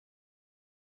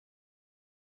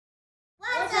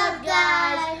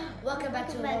welcome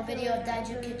back to another video of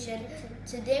DaJu Kitchen.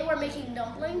 Today we're making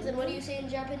dumplings, and what do you say in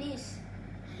Japanese?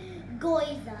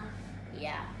 Gyoza.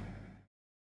 Yeah.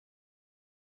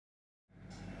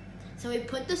 So we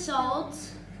put the salt,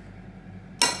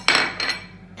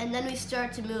 and then we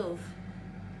start to move.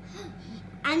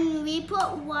 And we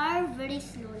put water very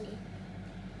slowly.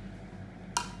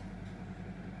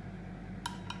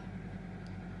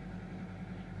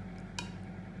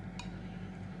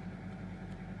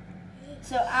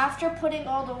 So after putting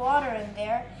all the water in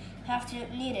there, you have to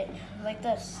knead it like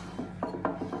this.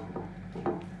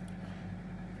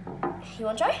 You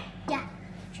want to try? Yeah.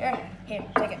 Sure. Here,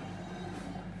 take it.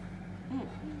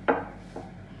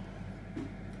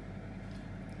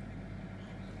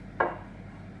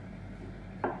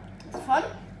 It's fun?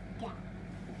 Yeah.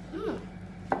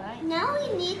 Nice. Now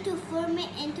we need to form it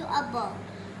into a ball.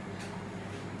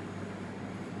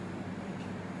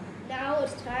 Now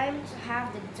it's time to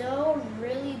have the dough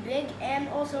really big and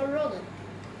also roll it.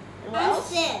 And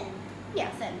thin. Yeah,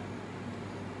 thin.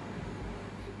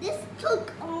 This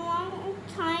took a long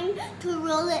time to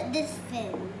roll it this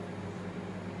thin.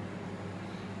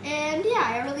 And yeah,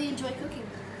 I really enjoy cooking.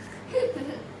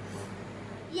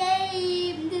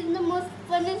 Yay! This is the most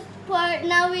funnest part.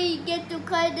 Now we get to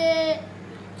cut it.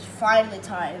 It's finally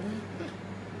time.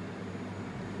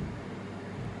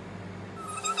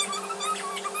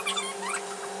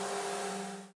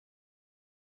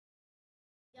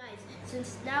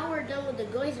 Since now we're done with the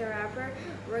Gyoza wrapper,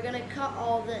 we're gonna cut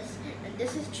all this. And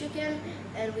this is chicken,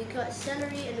 and we cut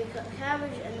celery, and we cut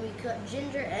cabbage, and we cut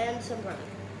ginger and some garlic.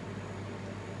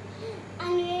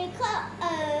 And we cut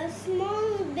a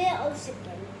small bit of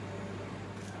chicken.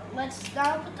 Let's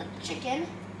start with the chicken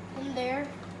in there.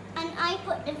 And I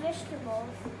put the vegetables.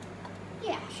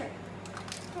 Yeah, sure.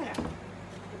 Why not?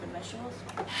 Put the vegetables.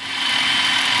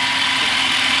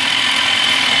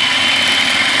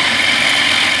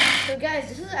 So guys,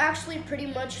 this is actually pretty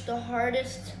much the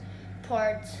hardest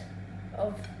part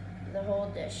of the whole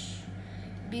dish,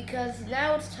 because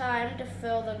now it's time to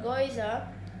fill the Gyoza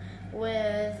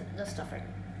with the stuffing.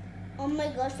 Oh my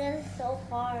gosh, that is so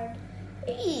hard.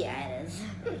 Yeah, it is.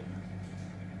 It's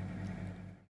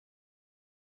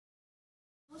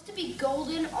supposed to be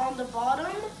golden on the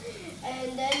bottom,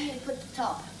 and then you put the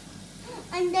top.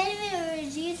 And then we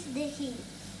reduce the heat.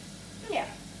 Yeah.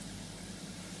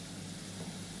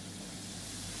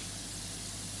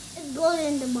 It's golden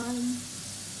in the bottom.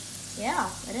 Yeah,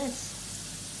 it is.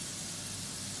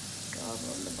 Gold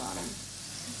on the bottom.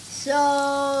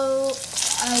 So we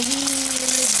put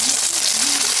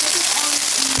it on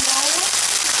low.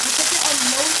 We put it on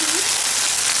low heat.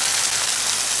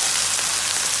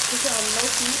 Put it on low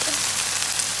heat.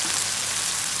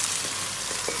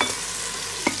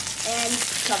 And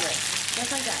cover it.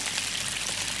 Just like that.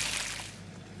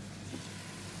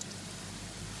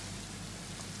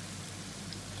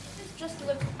 Just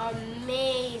look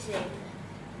amazing.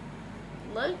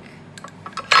 Look.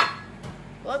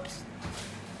 Whoops.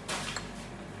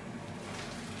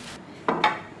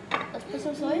 Let's put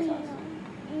some soy sauce.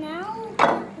 Now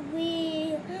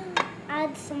we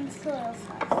add some soy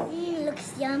sauce.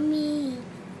 Looks yummy.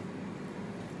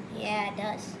 Yeah, it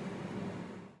does.